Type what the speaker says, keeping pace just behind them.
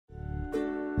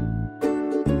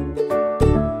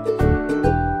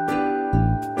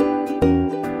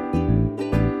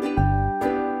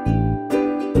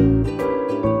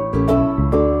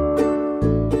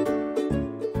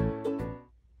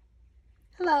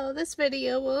So this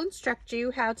video will instruct you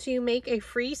how to make a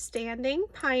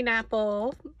freestanding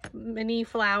pineapple mini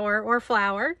flower or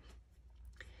flower.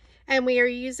 And we are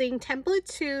using template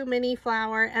 2 mini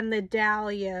flower and the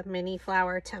Dahlia mini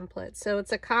flower template. So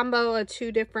it's a combo of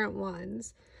 2 different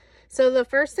ones. So the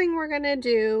first thing we're going to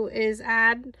do is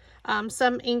add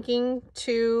some inking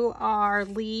to our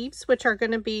leaves, which are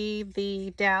going to be the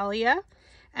Dahlia,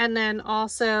 and then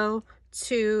also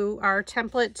to our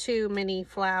template 2 mini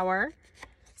flower.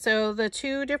 So the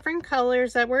 2 different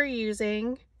colors that we're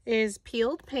using is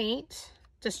peeled paint,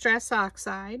 distress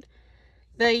oxide.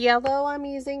 The yellow I'm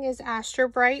using is Astra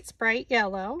Bright's bright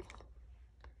yellow.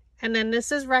 And then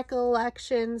this is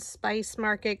Recollection Spice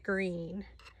Market green.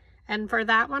 And for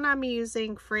that one I'm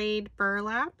using frayed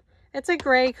burlap. It's a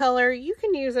gray color. You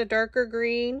can use a darker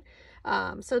green.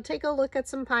 So take a look at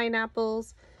some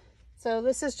pineapples. So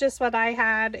this is just what I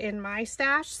had in my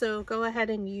stash. So go ahead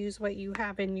and use what you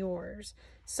have in yours.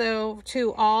 So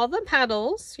to all the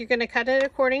petals, you're going to cut it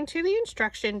according to the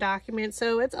instruction document.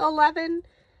 So it's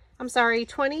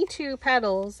 22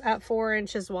 petals at 4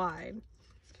 inches wide.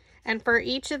 And for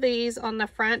each of these on the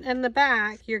front and the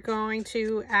back, you're going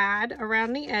to add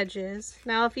around the edges.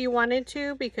 Now, if you wanted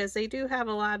to, because they do have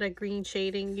a lot of green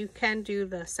shading, you can do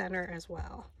the center as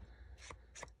well.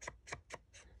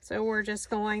 So we're just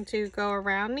going to go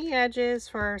around the edges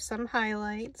for some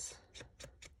highlights.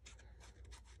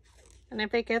 And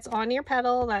if it gets on your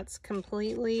petal, that's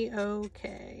completely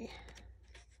okay.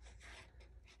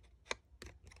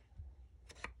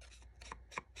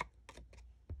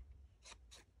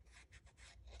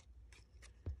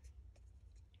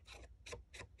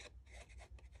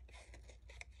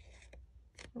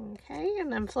 Okay,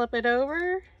 and then flip it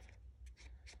over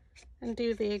and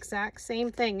do the exact same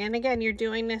thing. And again, you're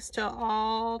doing this to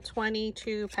all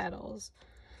 22 petals.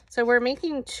 So we're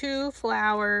making 2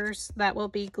 flowers that will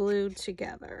be glued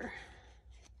together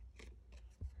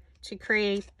to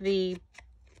create the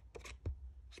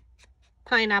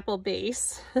pineapple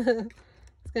base. I was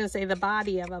going to say the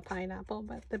body of a pineapple,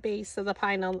 but the base of the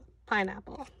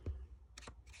pineapple.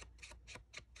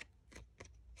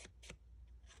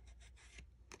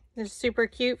 It's super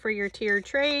cute for your tiered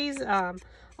trays,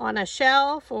 on a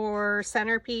shelf, or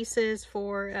centerpieces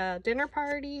for a dinner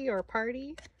party or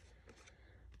party.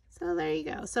 So there you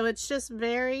go. So it's just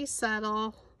very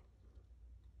subtle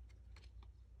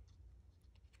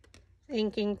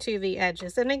inking to the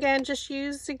edges. And again, just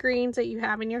use the greens that you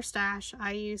have in your stash.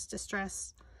 I use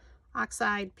Distress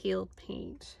Oxide peeled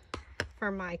paint for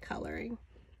my coloring.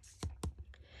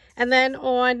 And then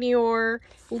on your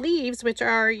leaves, which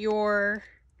are your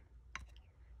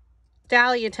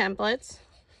Dahlia templates,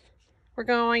 we're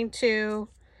going to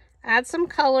add some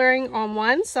coloring on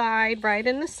one side right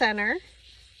in the center.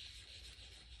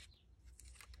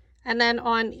 And then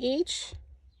on each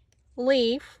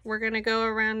leaf, we're going to go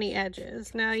around the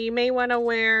edges. Now, you may want to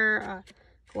wear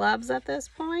gloves at this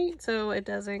point so it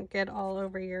doesn't get all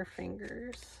over your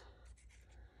fingers.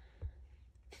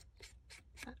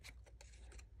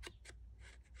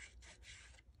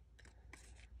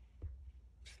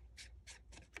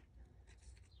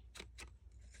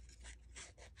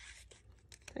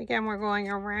 Again, we're going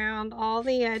around all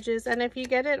the edges, and if you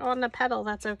get it on the petal,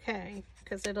 that's okay,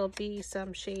 because it'll be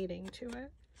some shading to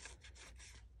it.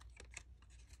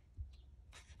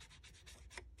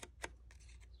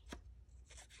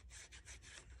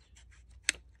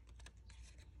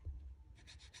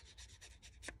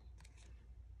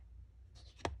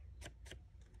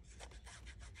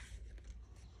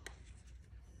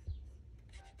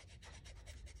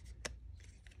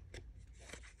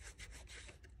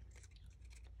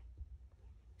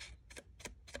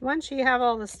 Once you have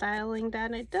all the styling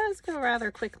done, it does go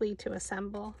rather quickly to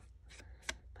assemble.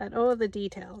 But oh, the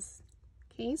details.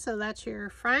 Okay, so that's your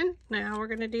front. Now we're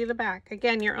going to do the back.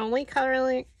 Again, you're only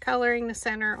coloring the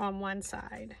center on one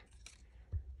side.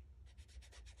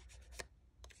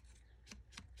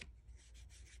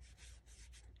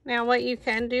 Now what you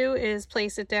can do is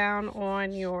place it down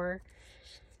on your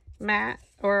mat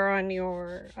or on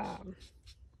your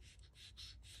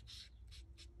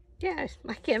yeah,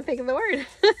 I can't think of the word.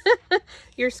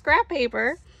 Your scrap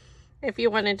paper, if you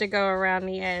wanted to go around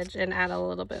the edge and add a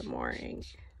little bit more ink.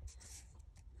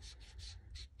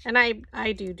 And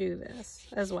I do this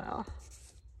as well.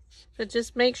 But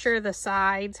just make sure the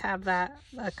sides have that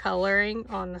coloring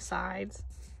on the sides.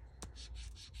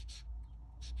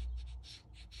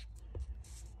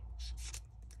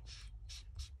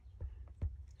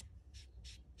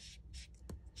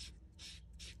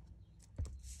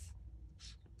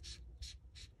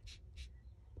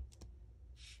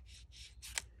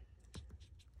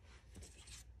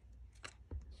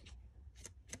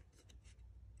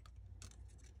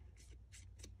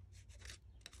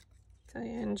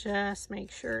 And just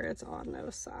make sure it's on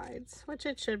those sides, which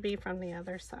it should be from the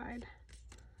other side.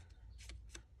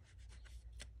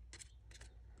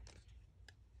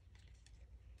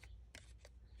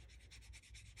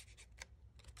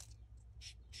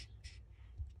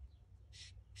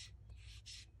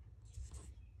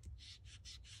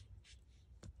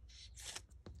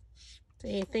 So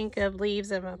you think of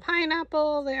leaves of a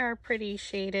pineapple, they are pretty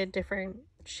shaded, different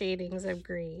shadings of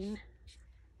green.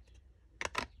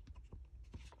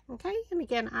 Okay, and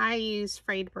again, I use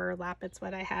frayed burlap. It's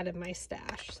what I had in my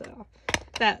stash. So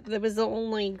that was the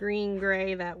only green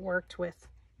gray that worked with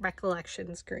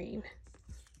Recollections green.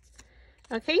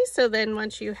 Okay, so then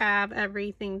once you have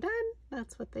everything done,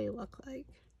 that's what they look like.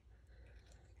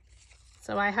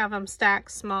 So I have them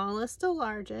stacked smallest to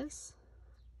largest.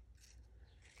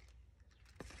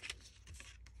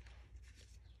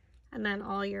 And then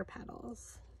all your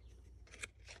petals.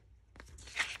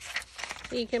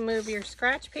 So you can move your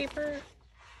scratch paper.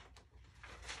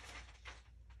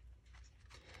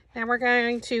 Now we're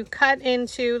going to cut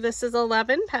into, this is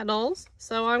 11 petals,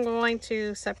 so I'm going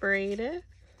to separate it.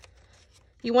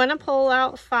 You want to pull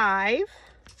out 5.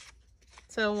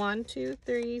 So 1, 2,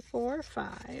 3, 4,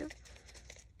 5.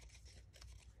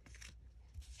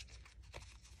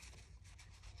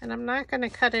 And I'm not going to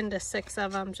cut into 6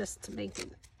 of them just to make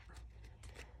it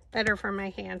better for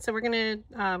my hand. So we're going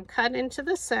to cut into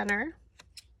the center.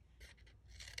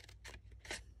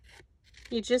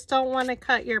 You just don't want to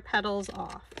cut your petals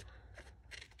off.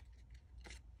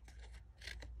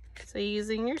 So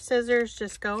using your scissors,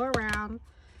 just go around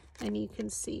and you can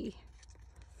see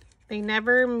they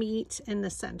never meet in the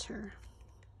center.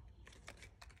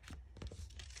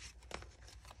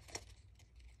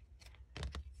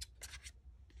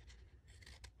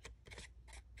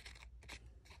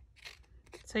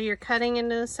 So you're cutting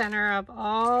into the center of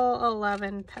all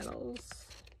 11 petals.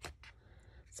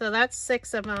 So that's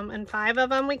 6 of them, and 5 of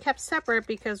them we kept separate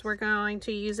because we're going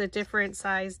to use a different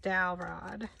size dowel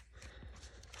rod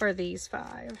for these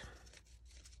 5.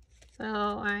 So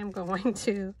I'm going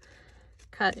to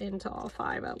cut into all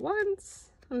 5 at once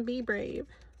and be brave.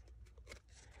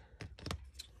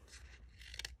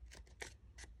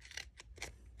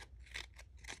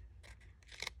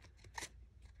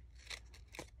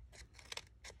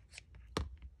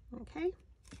 Okay.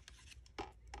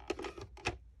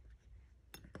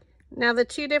 Now the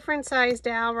 2 different size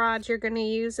dowel rods you're going to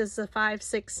use is the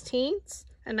 5/16,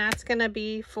 and that's going to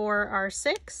be for our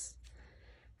 6.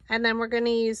 And then we're going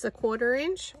to use the 1/4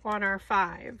 inch on our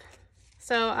 5.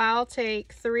 So I'll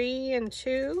take 3 and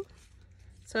 2.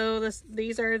 So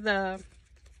these are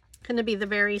going to be the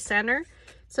very center.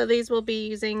 So these will be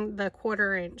using the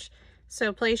 1/4 inch.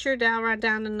 So place your dowel rod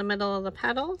down in the middle of the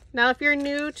petal. Now if you're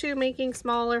new to making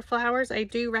smaller flowers, I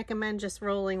do recommend just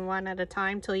rolling 1 at a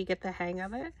time till you get the hang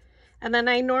of it. And then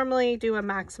I normally do a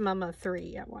maximum of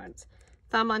 3 at once.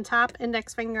 Thumb on top,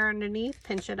 index finger underneath,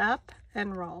 pinch it up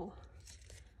and roll.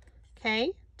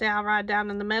 Okay, dowel rod down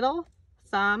in the middle,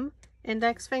 thumb,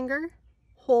 index finger,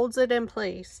 holds it in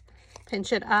place.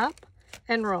 Pinch it up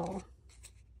and roll.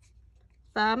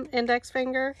 Thumb, index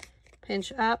finger,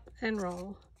 pinch up and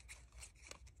roll.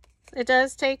 It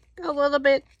does take a little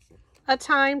bit of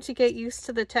time to get used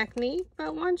to the technique,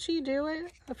 but once you do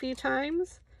it a few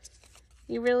times,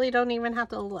 you really don't even have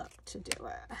to look to do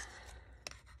it.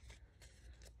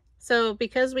 So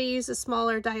because we use a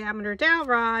smaller diameter dowel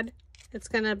rod, it's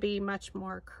going to be much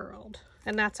more curled.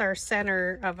 And that's our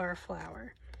center of our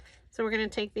flower. So we're going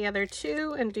to take the other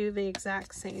 2 and do the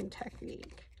exact same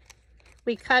technique.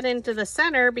 We cut into the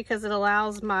center because it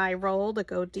allows my roll to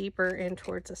go deeper in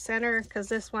towards the center, because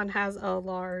this one has a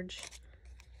large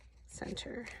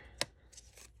center.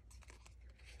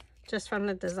 Just from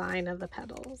the design of the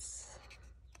petals.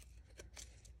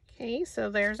 Okay, so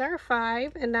there's our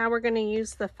 5, and now we're going to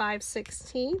use the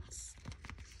 5/16.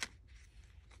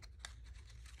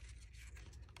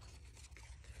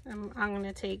 I'm going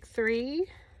to take 3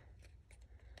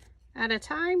 at a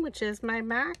time, which is my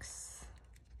max.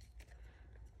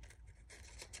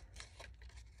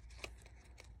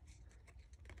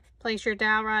 Place your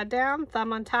dowel rod down,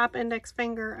 thumb on top, index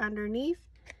finger underneath,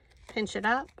 pinch it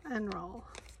up and roll.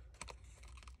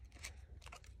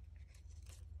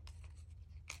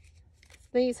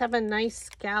 These have a nice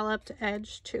scalloped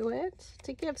edge to it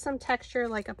to give some texture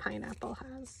like a pineapple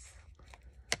has.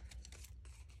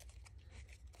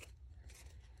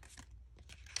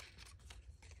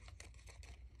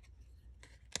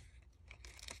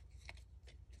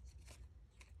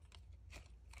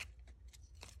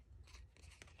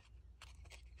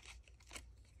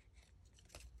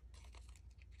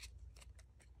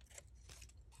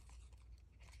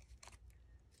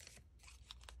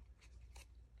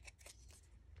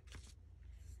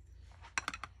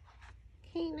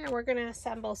 Okay, now we're going to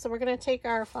assemble. So we're going to take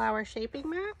our flower shaping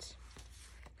mat,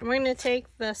 and we're going to take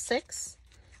the 6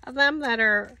 of them that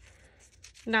are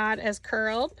not as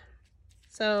curled.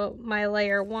 So my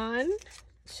layer 1,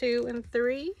 2, and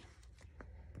 3.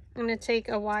 I'm going to take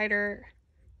a wider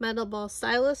metal ball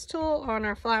stylus tool on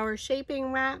our flower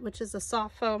shaping mat, which is a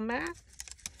soft foam mat.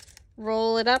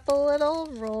 Roll it up a little,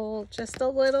 roll just a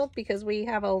little, because we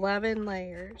have 11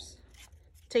 layers.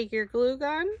 Take your glue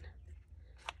gun,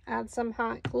 add some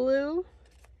hot glue.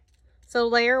 So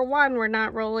layer 1, we're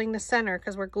not rolling the center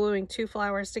because we're gluing 2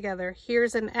 flowers together.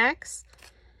 Here's an X,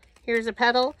 here's a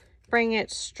petal. Bring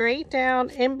it straight down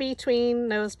in between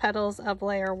those petals of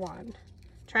layer 1.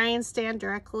 Try and stand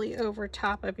directly over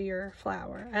top of your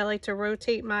flower. I like to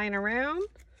rotate mine around.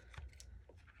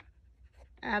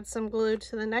 Add some glue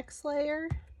to the next layer.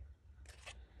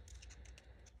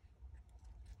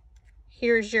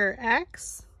 Here's your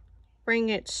X. Bring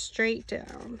it straight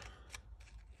down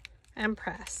and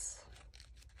press.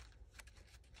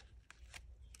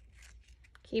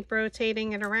 Keep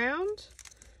rotating it around.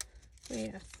 We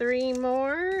have 3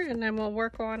 more, and then we'll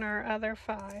work on our other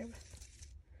 5.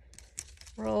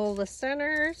 Roll the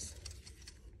centers.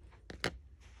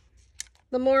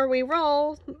 The more we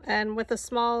roll, and with a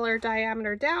smaller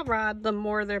diameter dowel rod, the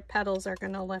more their petals are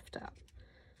going to lift up.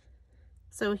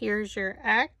 So here's your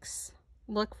X.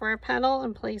 Look for a petal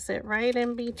and place it right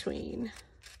in between.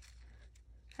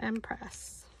 And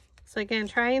press. So again,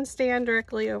 try and stand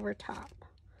directly over top.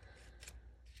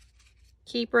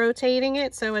 Keep rotating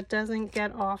it so it doesn't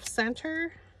get off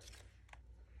center.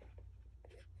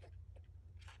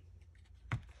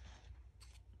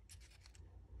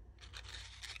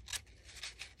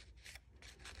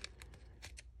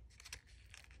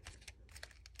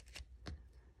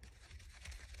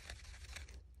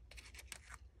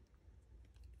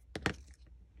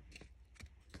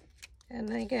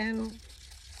 And again,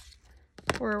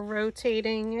 we're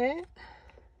rotating it.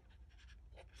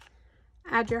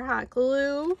 Add your hot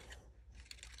glue.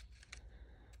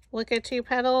 Look at 2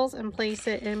 petals and place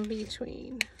it in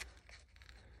between.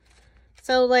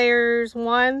 So layers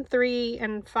 1, 3,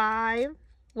 and 5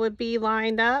 would be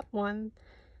lined up. 1,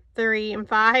 3, and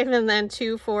 5, and then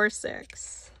 2, 4,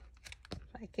 6.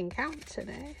 If I can count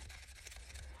today.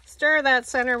 Stir that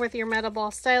center with your metal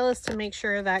ball stylus to make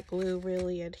sure that glue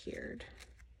really adhered.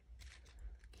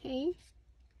 Okay.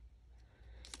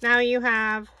 Now you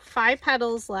have 5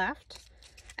 petals left.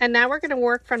 And now we're going to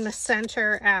work from the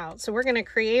center out. So we're going to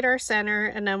create our center,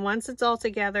 and then once it's all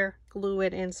together, glue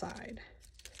it inside.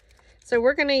 So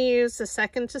we're going to use the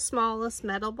second to smallest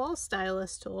metal ball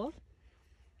stylus tool.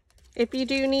 If you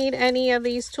do need any of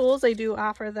these tools, I do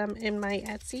offer them in my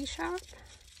Etsy shop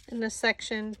in the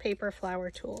section Paper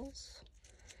Flower Tools.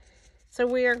 So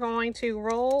we are going to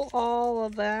roll all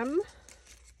of them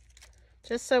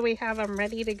just so we have them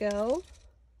ready to go.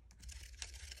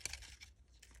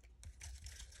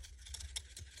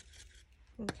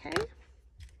 Okay,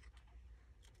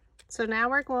 so now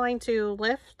we're going to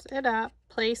lift it up,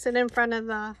 place it in front of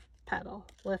the petal,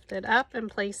 lift it up and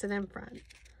place it in front.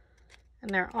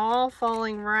 And they're all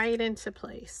falling right into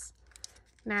place.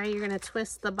 Now you're going to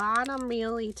twist the bottom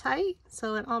really tight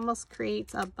so it almost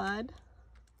creates a bud.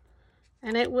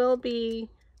 And it will be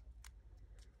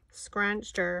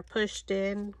scrunched or pushed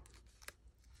in.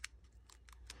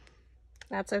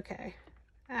 That's okay.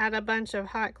 Add a bunch of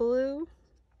hot glue.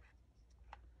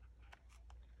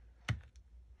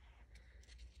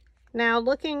 Now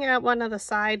looking at one of the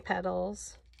side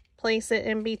petals, place it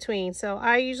in between. So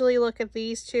I usually look at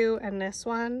these 2 and this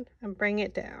one and bring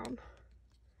it down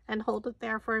and hold it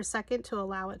there for a second to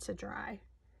allow it to dry.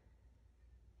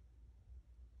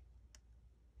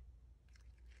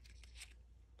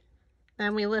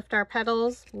 Then we lift our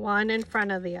petals one in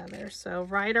front of the other. So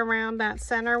right around that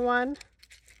center one.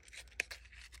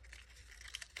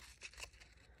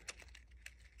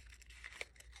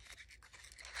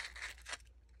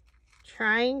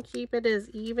 Try and keep it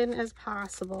as even as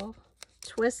possible.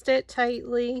 Twist it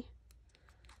tightly.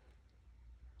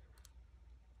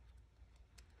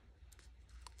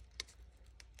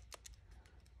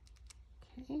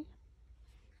 Okay.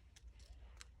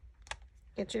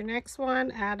 Get your next one,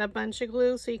 add a bunch of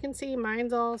glue. So you can see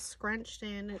mine's all scrunched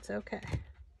in, it's okay.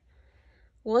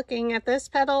 Looking at this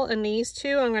petal and these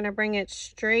 2, I'm going to bring it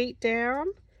straight down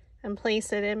and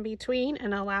place it in between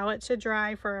and allow it to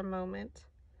dry for a moment.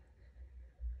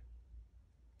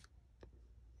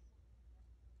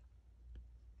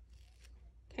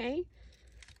 Okay,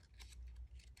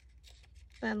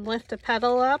 then lift a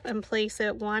petal up and place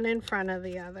it one in front of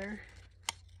the other.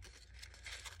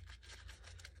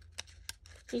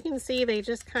 You can see they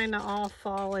just kind of all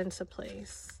fall into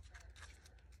place.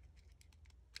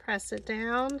 Press it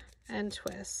down and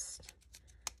twist.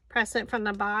 Press it from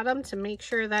the bottom to make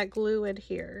sure that glue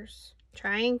adheres.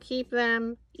 Try and keep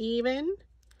them even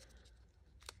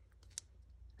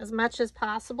as much as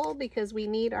possible because we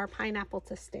need our pineapple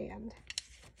to stand.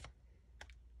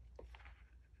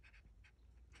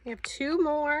 We have 2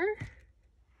 more.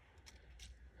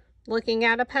 Looking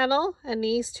at a petal, and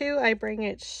these 2, I bring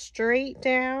it straight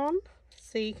down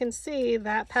so you can see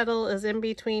that petal is in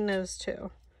between those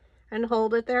 2. And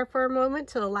hold it there for a moment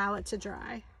to allow it to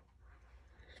dry.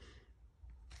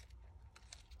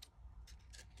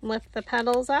 Lift the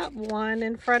petals up, one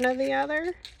in front of the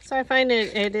other. So I find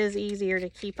it is easier to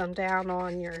keep them down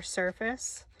on your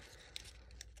surface,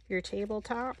 your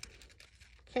tabletop.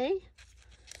 Okay,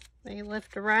 they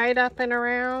lift right up and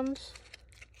around.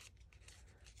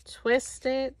 Twist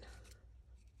it.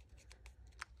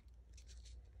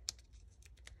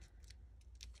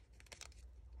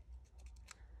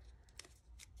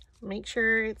 Make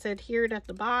sure it's adhered at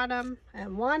the bottom.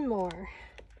 And one more.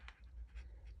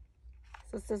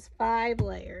 So this is 5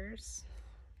 layers.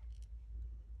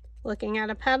 Looking at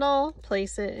a petal,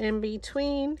 place it in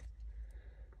between.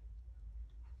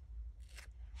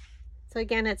 So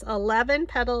again, it's 11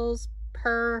 petals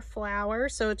per flower,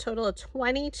 so a total of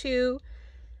 22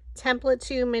 template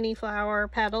 2 mini flower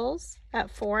petals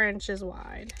at 4 inches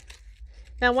wide.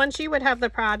 Now, once you would have the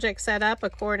project set up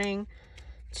according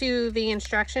to the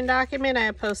instruction document I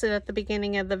have posted at the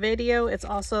beginning of the video, it's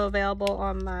also available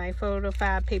on my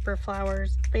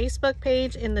PhotoFabPaperFlowers Facebook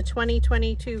page in the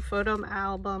 2022 photo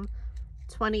album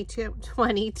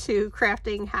 2022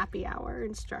 crafting happy hour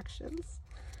instructions.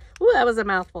 Ooh, that was a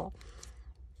mouthful.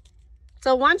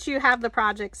 So once you have the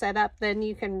project set up, then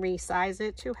you can resize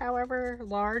it to however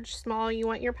large, small you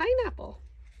want your pineapple.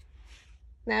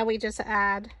 Now we just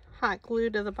add hot glue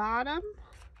to the bottom,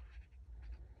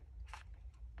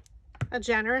 a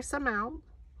generous amount.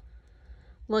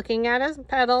 Looking at a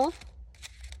petal,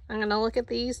 I'm going to look at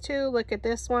these 2, look at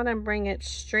this one, and bring it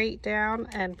straight down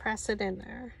and press it in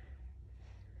there.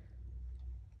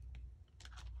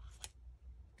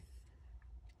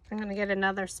 I'm going to get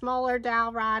another smaller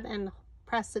dowel rod and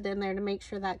press it in there to make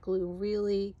sure that glue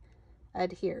really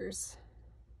adheres.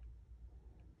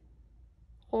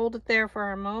 Hold it there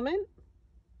for a moment.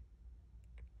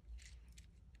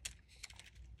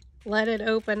 Let it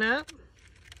open up.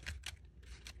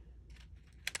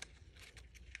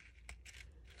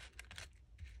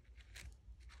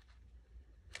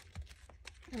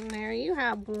 And there you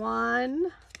have 1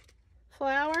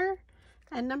 flower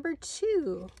and number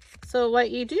 2. So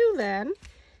what you do then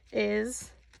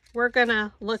is we're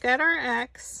gonna look at our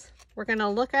X, we're gonna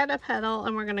look at a petal,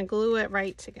 and we're gonna glue it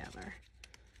right together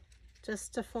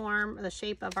just to form the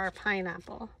shape of our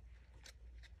pineapple.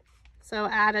 So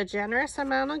add a generous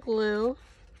amount of glue.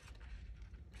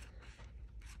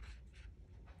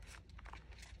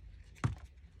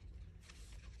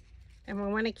 And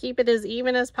we want to keep it as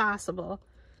even as possible.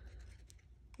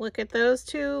 Look at those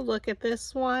 2, look at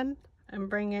this one, and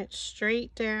bring it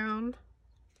straight down.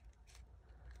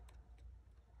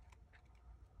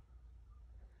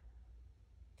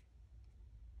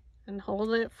 And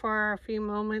hold it for a few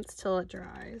moments till it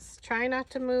dries. Try not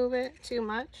to move it too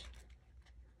much.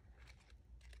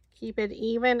 Keep it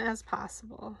even as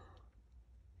possible.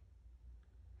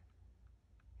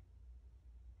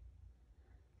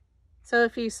 So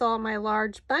if you saw my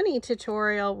large bunny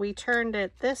tutorial, we turned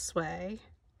it this way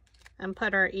and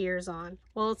put our ears on.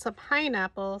 Well, it's a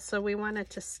pineapple, so we want it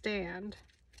to stand.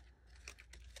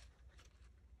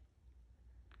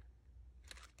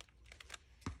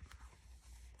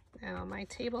 Now my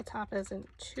tabletop isn't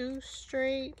too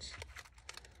straight.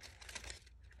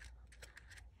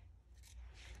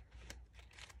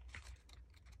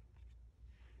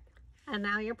 And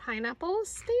now your pineapple is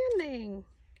standing.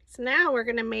 So now we're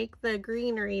going to make the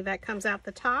greenery that comes out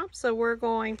the top. So we're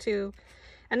going to,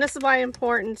 and this is why it's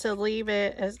important to leave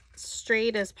it as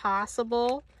straight as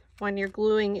possible when you're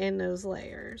gluing in those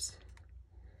layers,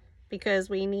 because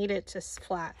we need it to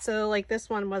flat. So like this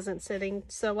one wasn't sitting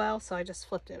so well, so I just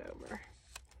flipped it over.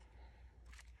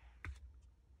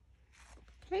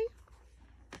 Okay.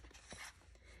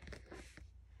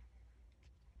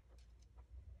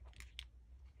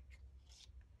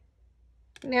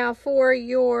 Now for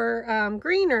your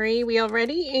greenery, we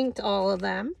already inked all of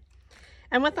them.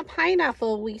 And with the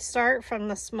pineapple, we start from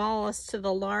the smallest to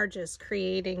the largest,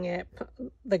 creating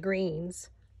the greens.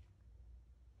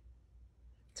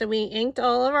 So we inked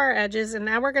all of our edges, and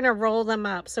now we're going to roll them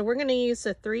up. So we're going to use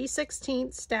the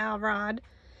 3/16 dowel rod,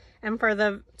 and for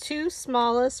the 2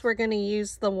 smallest, we're going to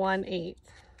use the 1/8.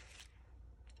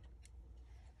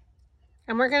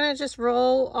 And we're going to just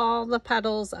roll all the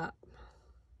petals up.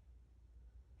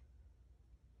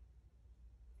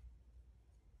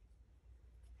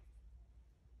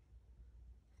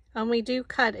 And we do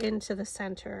cut into the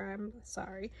center, I'm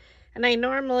sorry. And I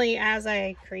normally, as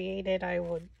I created, I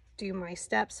would do my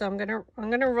steps. So I'm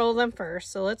gonna roll them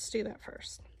first. So let's do that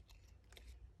first.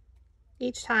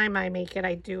 Each time I make it,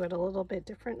 I do it a little bit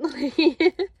differently.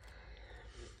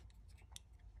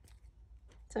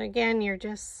 So again, you're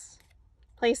just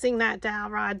placing that dowel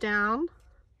rod down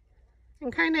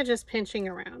and kind of just pinching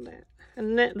around it.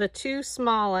 And the two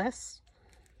smallest,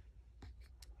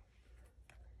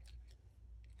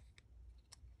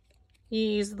 you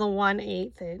use the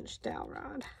 1/8 inch dowel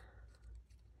rod.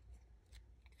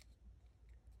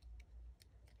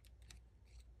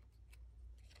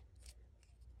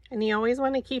 And you always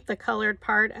want to keep the colored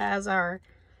part as our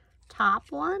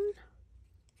top one.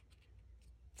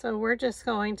 So we're just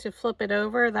going to flip it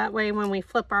over. That way when we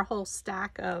flip our whole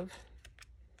stack of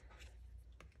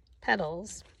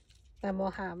petals, then we'll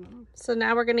have them. So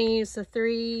now we're going to use the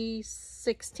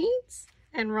 3/16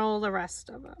 and roll the rest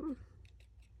of them.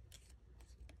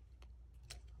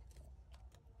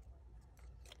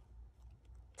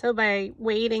 So by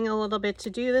waiting a little bit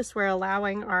to do this, we're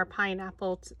allowing our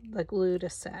pineapple, the glue to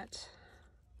set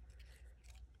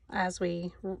as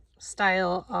we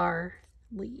style our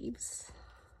leaves.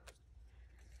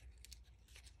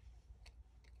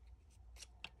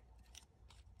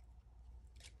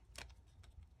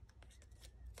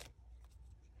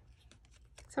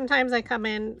 Sometimes I come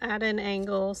in at an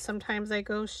angle, sometimes I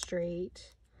go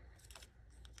straight.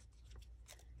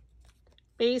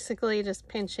 Basically just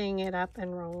pinching it up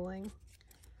and rolling.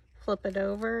 Flip it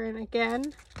over and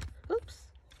again, oops,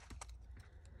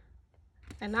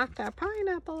 I knocked our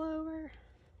pineapple over.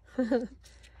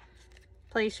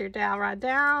 Place your dowel rod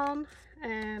down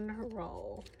and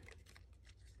roll.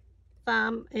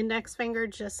 Thumb, index finger,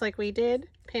 just like we did,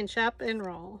 pinch up and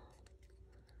roll.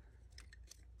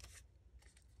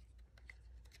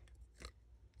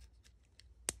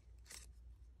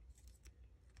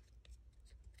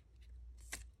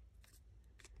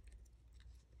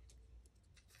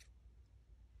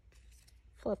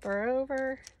 Flip her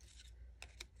over.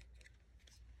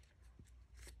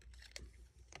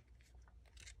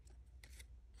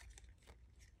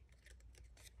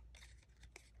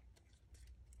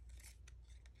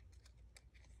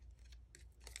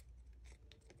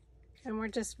 And we're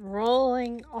just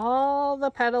rolling all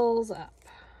the petals up.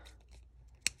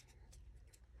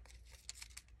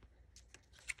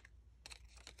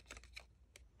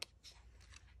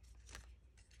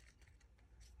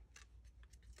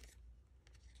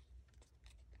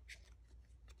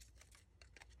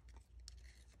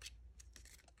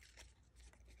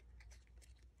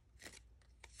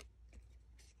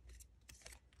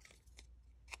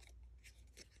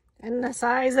 And the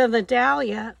size of the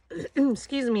dahlia,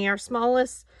 excuse me, our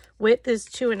smallest width is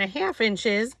 2.5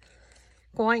 inches,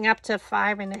 going up to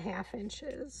 5.5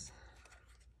 inches.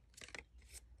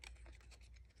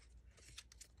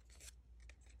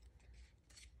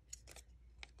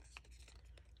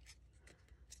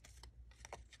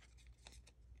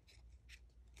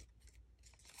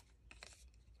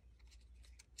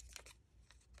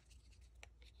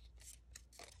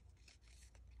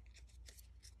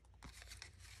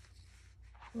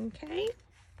 Okay,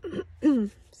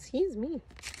 excuse me.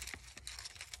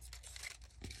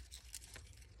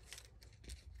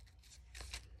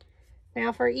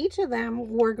 Now for each of them,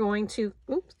 we're going to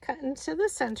cut into the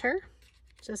center,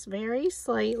 just very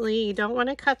slightly. You don't want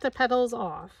to cut the petals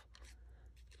off.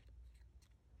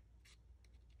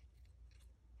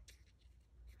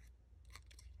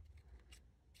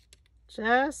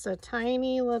 Just a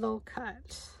tiny little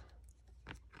cut.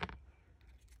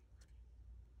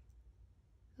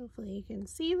 Hopefully you can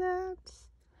see that.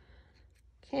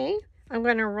 Okay, I'm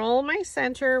going to roll my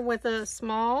center with a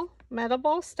small metal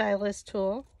ball stylus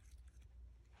tool.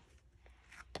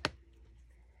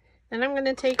 Then I'm going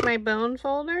to take my bone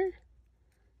folder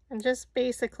and just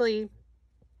basically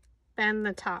bend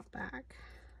the top back.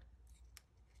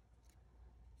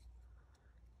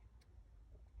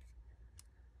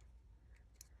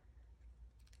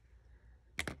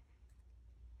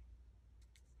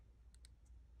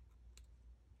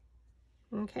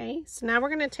 Okay, so now we're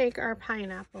going to take our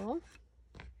pineapple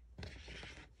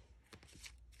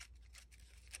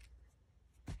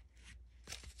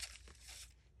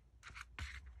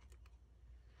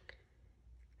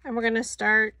and we're going to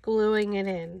start gluing it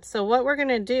in. So what we're going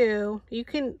to do, you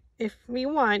can, if you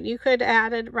want, you could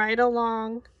add it right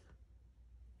along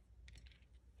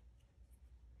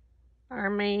our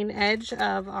main edge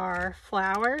of our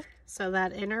flower, so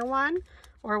that inner one.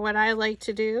 Or what I like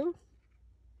to do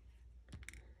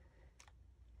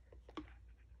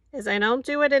is I don't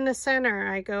do it in the center,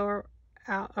 I go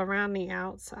out around the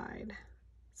outside.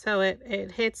 So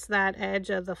it hits that edge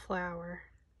of the flower.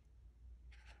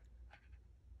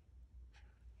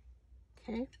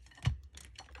 Okay.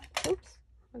 Oops,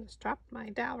 I just dropped my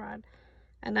dowel rod.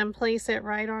 And then place it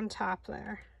right on top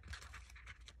there.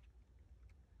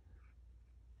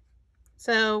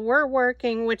 So we're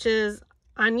working, which is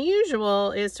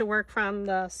unusual, is to work from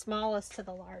the smallest to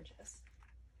the largest.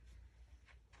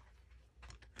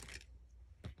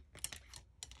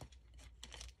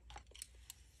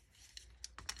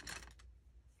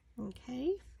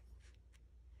 Okay.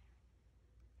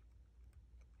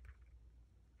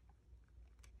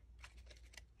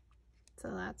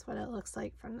 So that's what it looks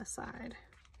like from the side.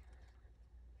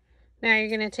 Now you're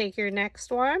going to take your next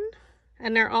one,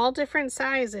 and they're all different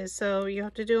sizes, so you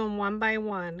have to do them one by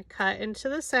one. Cut into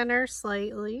the center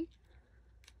slightly,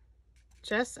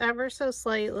 just ever so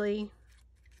slightly.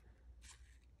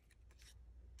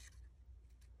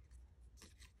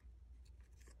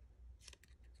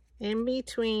 In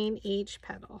between each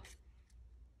petal.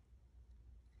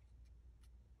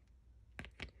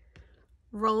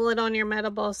 Roll it on your metal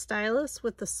ball stylus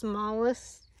with the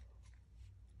smallest,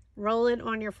 roll it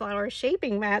on your flower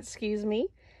shaping mat, excuse me,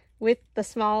 with the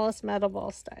smallest metal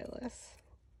ball stylus.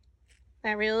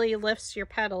 That really lifts your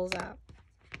petals up.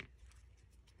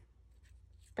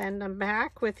 Bend them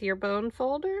back with your bone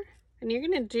folder, and you're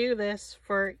going to do this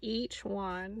for each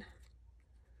one.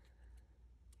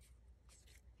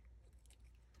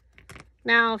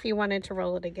 Now, if you wanted to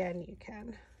roll it again, you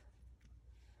can.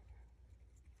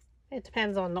 It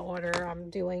depends on the order I'm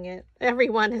doing it. Every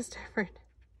one is different.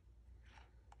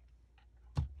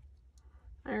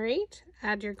 All right,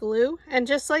 add your glue. And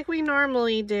just like we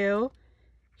normally do,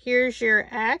 here's your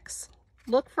X.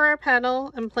 Look for a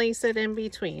petal and place it in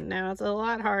between. Now, it's a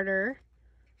lot harder.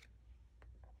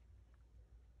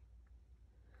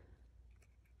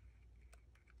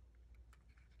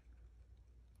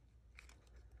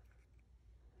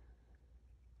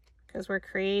 Because we're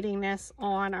creating this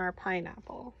on our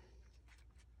pineapple.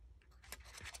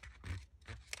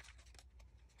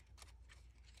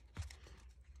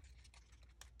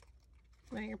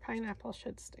 Now your pineapple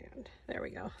should stand. There we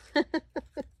go.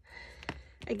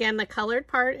 Again, the colored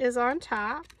part is on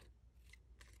top.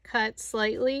 Cut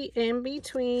slightly in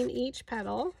between each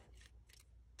petal.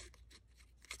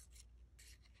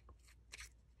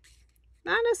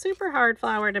 Not a super hard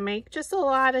flower to make, just a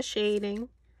lot of shading.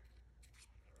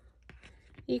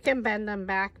 You can bend them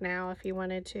back now if you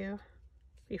wanted to.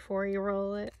 Before you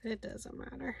roll it, it doesn't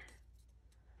matter.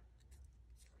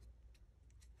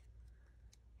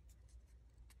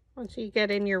 Once you get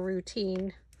in your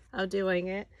routine of doing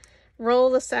it,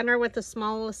 roll the center with the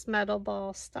smallest metal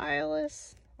ball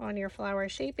stylus on your flower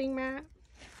shaping mat.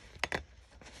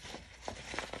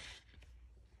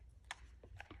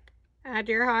 Add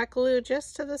your hot glue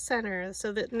just to the center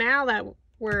so that now that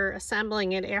we're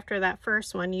assembling it after that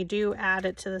first one, you do add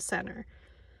it to the center.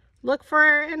 Look for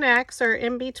an X or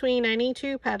in between any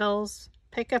two petals.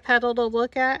 Pick a petal to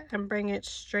look at and bring it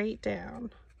straight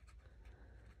down.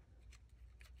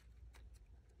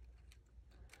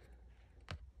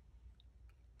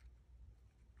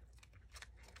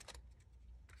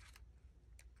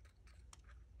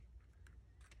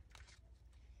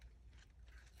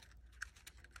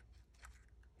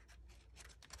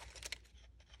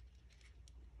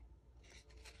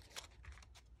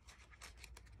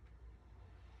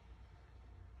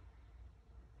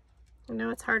 I know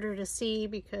it's harder to see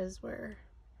because I'm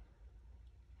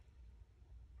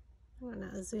going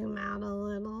to zoom out a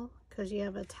little because you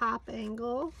have a top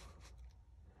angle.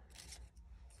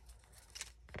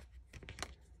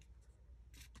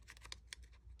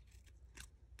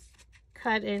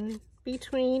 Cut in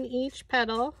between each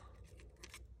petal.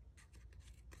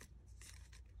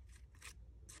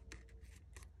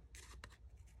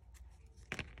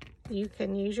 You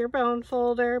can use your bone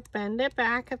folder, bend it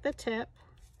back at the tip.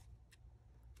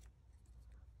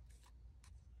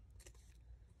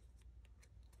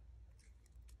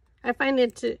 I find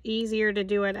it easier to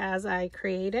do it as I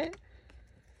create it.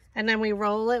 And then we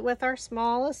roll it with our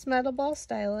smallest metal ball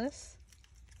stylus.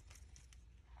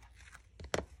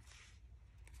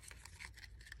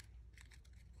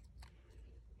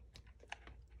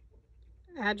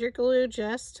 Add your glue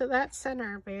just to that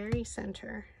center, very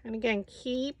center. And again,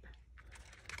 keep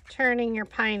turning your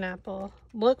pineapple.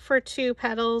 Look for two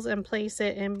petals and place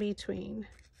it in between.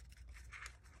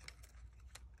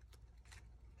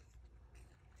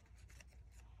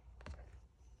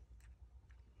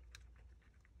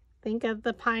 Think of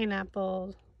the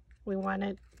pineapple We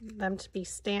wanted them to be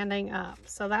standing up.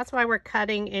 So that's why we're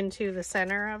cutting into the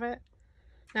center of it.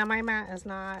 Now my mat is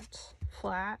not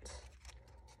flat.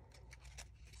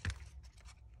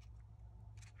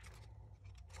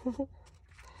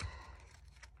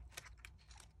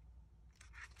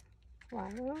 Why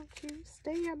don't you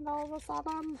stand all of a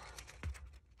sudden?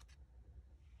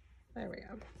 There we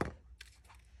go.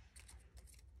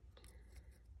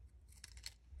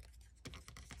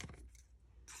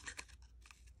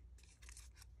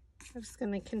 I'm just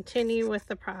going to continue with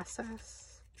the process.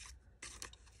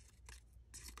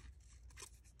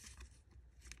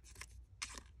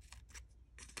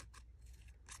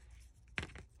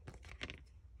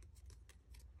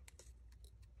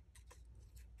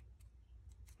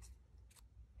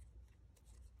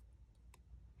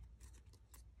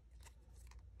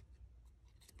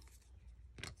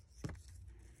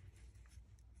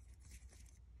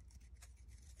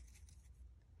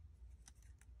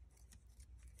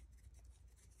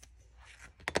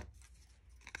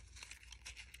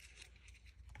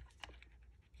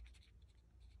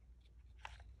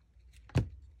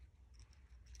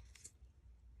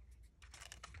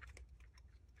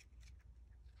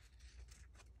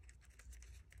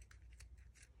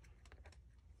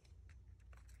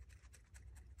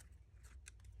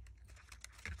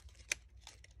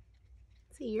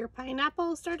 See, your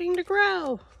pineapple is starting to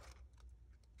grow.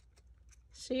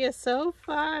 She is so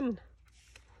fun.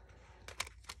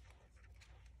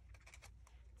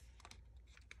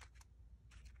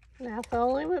 Now if I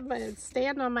only would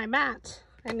stand on my mat.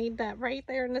 I need that right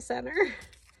there in the center.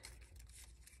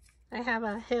 I have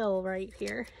a hill right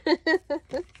here.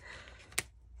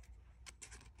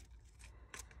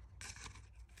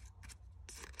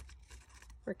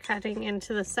 We're cutting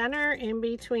into the center in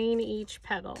between each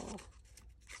petal.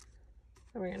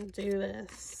 So we're going to do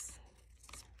this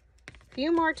a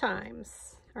few more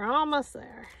times. We're almost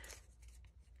there.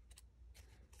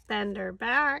 Bend her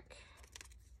back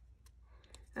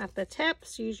at the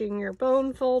tips using your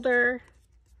bone folder.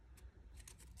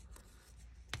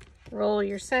 Roll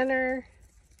your center.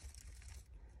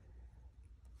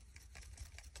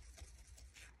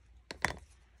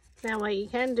 Now what you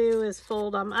can do is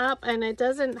fold them up, and it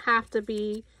doesn't have to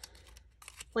be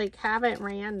like, have it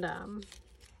random.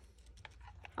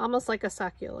 Almost like a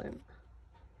succulent.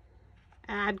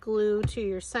 Add glue to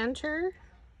your center.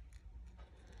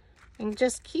 And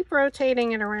just keep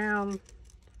rotating it around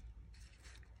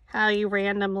how you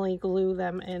randomly glue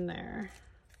them in there.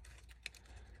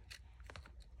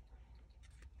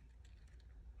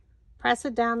 Press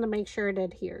it down to make sure it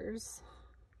adheres.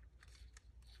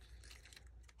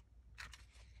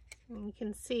 And you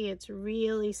can see it's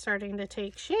really starting to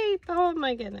take shape. Oh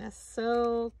my goodness,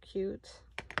 so cute.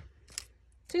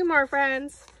 2 more,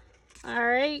 friends. All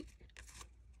right,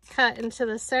 cut into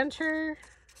the center.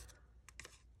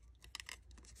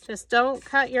 Just don't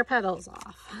cut your petals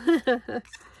off.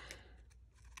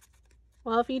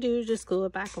 Well, if you do, just glue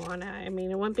it back on. I mean,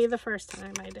 it wouldn't be the first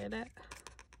time I did it.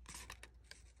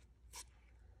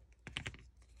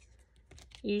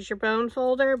 Use your bone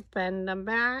folder, bend them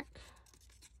back.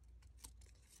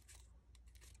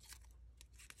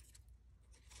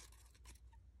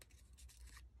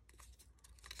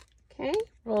 Okay,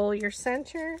 roll your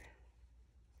center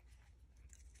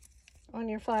on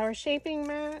your flower shaping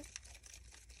mat.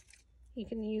 You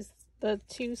can use the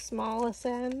 2 smallest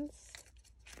ends.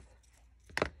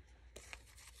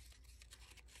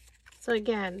 So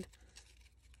again,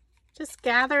 just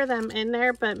gather them in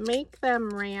there, but make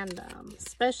them random,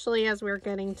 especially as we're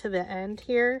getting to the end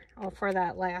here, or for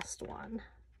that last one.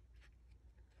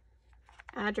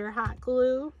 Add your hot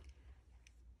glue.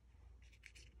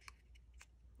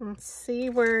 And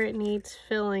see where it needs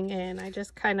filling in. I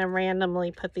just kind of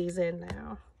randomly put these in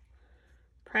now.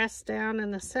 Press down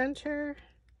in the center.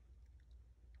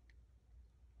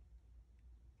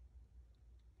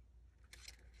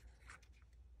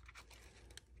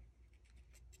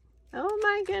 Oh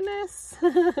my goodness.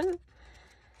 Oh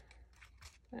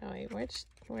wait,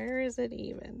 where is it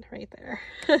even? Right there.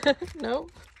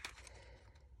 Nope.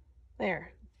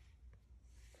 There.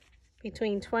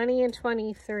 Between 20 and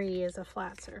 23 is a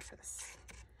flat surface.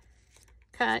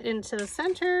 Cut into the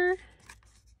center.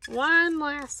 One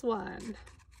last one.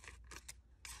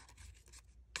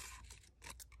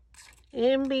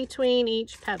 In between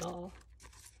each petal.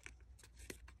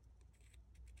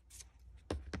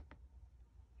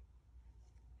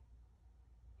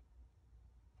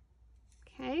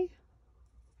 Okay.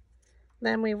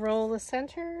 Then we roll the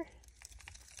center.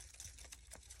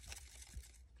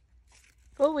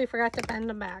 Oh, we forgot to bend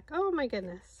them back. Oh my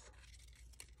goodness.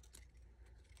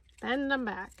 Bend them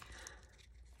back.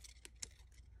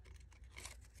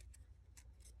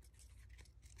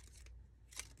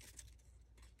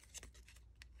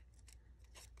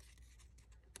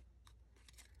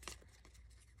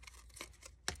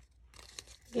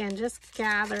 Again, just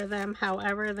gather them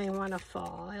however they want to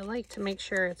fall. I like to make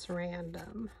sure it's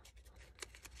random.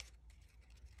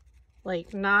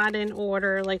 Like not in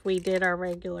order like we did our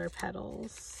regular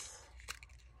petals.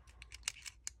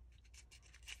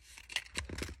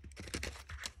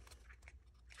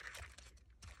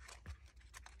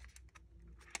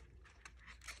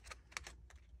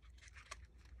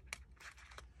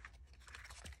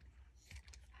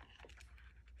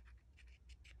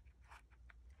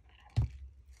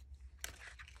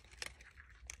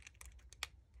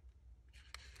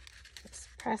 Just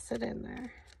press it in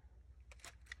there.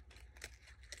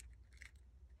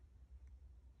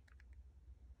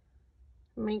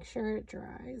 Make sure it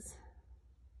dries.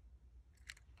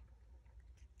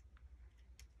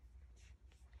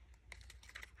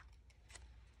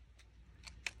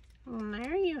 And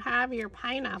there you have your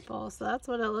pineapple. So that's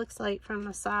what it looks like from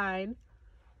the side,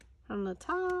 from the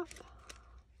top.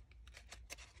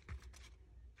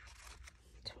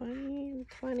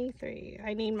 23.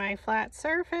 I need my flat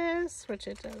surface, which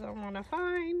it doesn't want to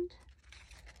find.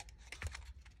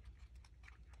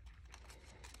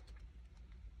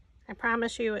 I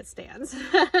promise you it stands.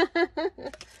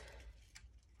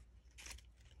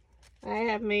 I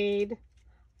have made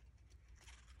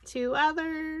 2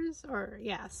 others, or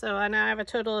yeah, so I now have a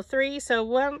total of 3. So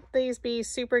won't these be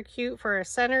super cute for a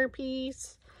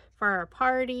centerpiece, for a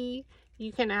party?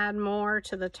 You can add more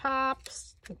to the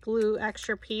tops, glue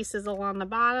extra pieces along the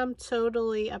bottom,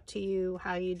 totally up to you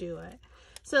how you do it.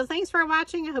 So thanks for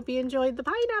watching. I hope you enjoyed the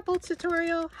pineapple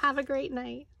tutorial. Have a great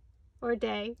night, or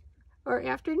day, or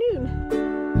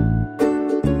afternoon.